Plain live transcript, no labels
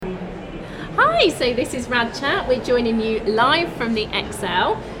Hi, so this is Rad Chat. We're joining you live from the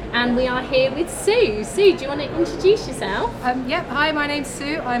Excel, and we are here with Sue. Sue, do you want to introduce yourself? Hi, my name's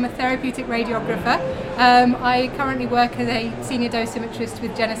Sue. I'm a therapeutic radiographer. I currently work as a senior dosimetrist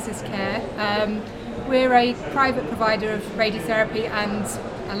with Genesis Care. We're a private provider of radiotherapy and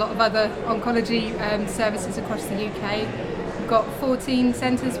a lot of other oncology services across the UK. We've got 14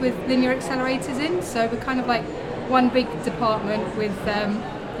 centres with linear accelerators in, so we're kind of like one big department with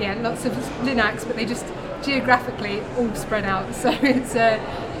lots of linacs, but they just geographically all spread out. So it's a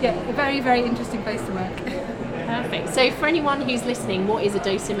very, very interesting place to work. Perfect. So for anyone who's listening, what is a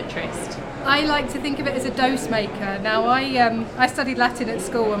dosimetrist? I like to think of it as a dose maker. Now, I studied Latin at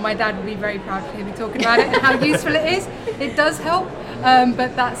school, and my dad would be very proud to hear me talking about it and how useful it is. It does help,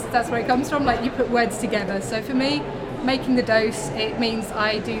 but that's where it comes from. Like, you put words together. So for me, making the dose, it means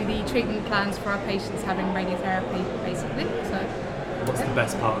I do the treatment plans for our patients having radiotherapy, basically. So, what's the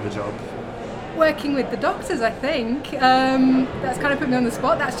best part of the job? Working with the doctors, I think. That's kind of put me on the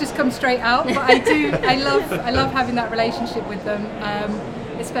spot. That's just come straight out. But I love having that relationship with them.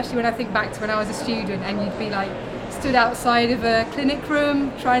 Especially when I think back to when I was a student and you'd be like stood outside of a clinic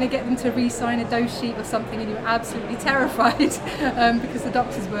room trying to get them to re-sign a dose sheet or something, and you were absolutely terrified because the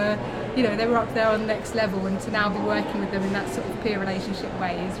doctors were, they were up there on the next level, and to now be working with them in that sort of peer relationship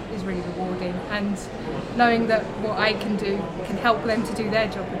way is really rewarding. And knowing that what I can do can help them to do their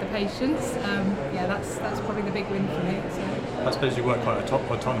job with the patients, that's probably the big win for me. So. I suppose you work quite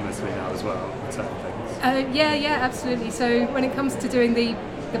autonomously now as well with certain things. Absolutely. So when it comes to doing the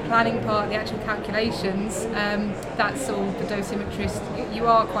planning part, the actual calculations, that's all the dosimetrist. You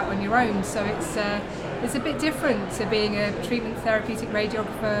are quite on your own, so it's a bit different to being a treatment therapeutic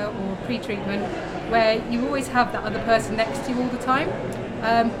radiographer or pre-treatment, where you always have that other person next to you all the time.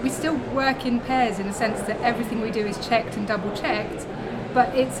 We still work in pairs in the sense that everything we do is checked and double checked,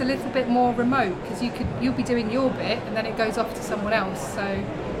 but it's a little bit more remote because you'll be doing your bit and then it goes off to someone else. So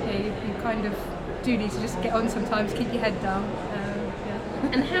you kind of do need to just get on sometimes, keep your head down.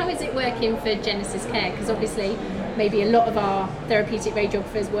 And how is it working for Genesis Care? Because obviously maybe a lot of our therapeutic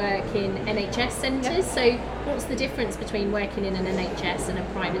radiographers work in NHS centres, so what's the difference between working in an NHS and a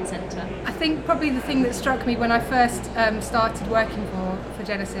private centre? I think probably the thing that struck me when I first started working for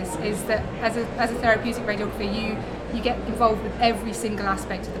Genesis is that as a therapeutic radiographer you get involved with every single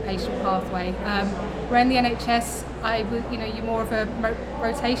aspect of the patient pathway. Where in the NHS, you're more of a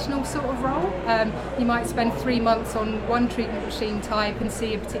rotational sort of role. You might spend 3 months on one treatment machine type and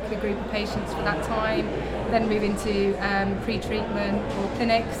see a particular group of patients for that time, then move into pre-treatment or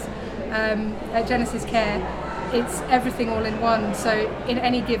clinics. At Genesis Care, it's everything all in one. So in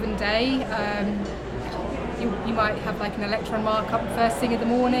any given day, you might have like an electron markup first thing in the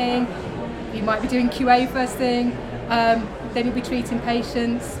morning. You might be doing QA first thing. Then you'll be treating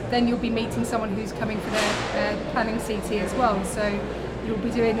patients, then you'll be meeting someone who's coming for their planning CT as well. So you'll be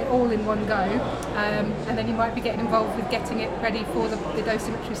doing it all in one go, and then you might be getting involved with getting it ready for the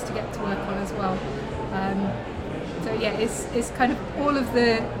dosimetrist to get to work on as well. It's kind of all of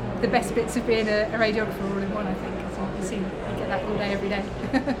the best bits of being a radiographer all in one, I think. So you get that all day, every day.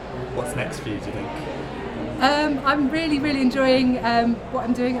 What's next for you, do you think? I'm really, really enjoying what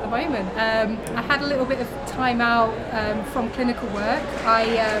I'm doing at the moment. I had a little bit of time out from clinical work.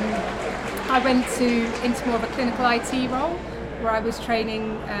 I went into more of a clinical IT role, where I was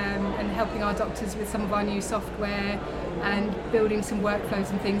training and helping our doctors with some of our new software and building some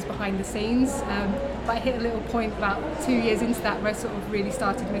workflows and things behind the scenes. But I hit a little point about 2 years into that where I sort of really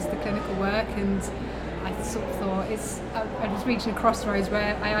started to miss the clinical work, and I sort of thought I was reaching a crossroads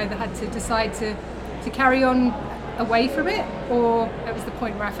where I either had to decide to carry on away from it, or it was the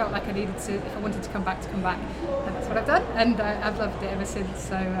point where I felt like I needed to, if I wanted to come back, and that's what I've done, and I've loved it ever since.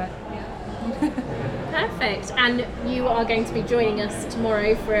 So Perfect. And you are going to be joining us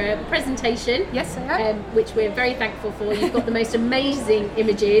tomorrow for a presentation. Yes, I am. Which we're very thankful for. You've got the most amazing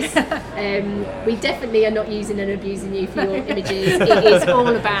images. We definitely are not using and abusing you for your images. It is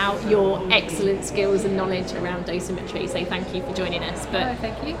all about your excellent skills and knowledge around dosimetry. So thank you for joining us. But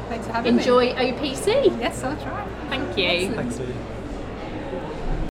thank you. Thanks for having me. Enjoy OPC. Yes, I'll try. Thank you. Excellent. Thanks, Sue.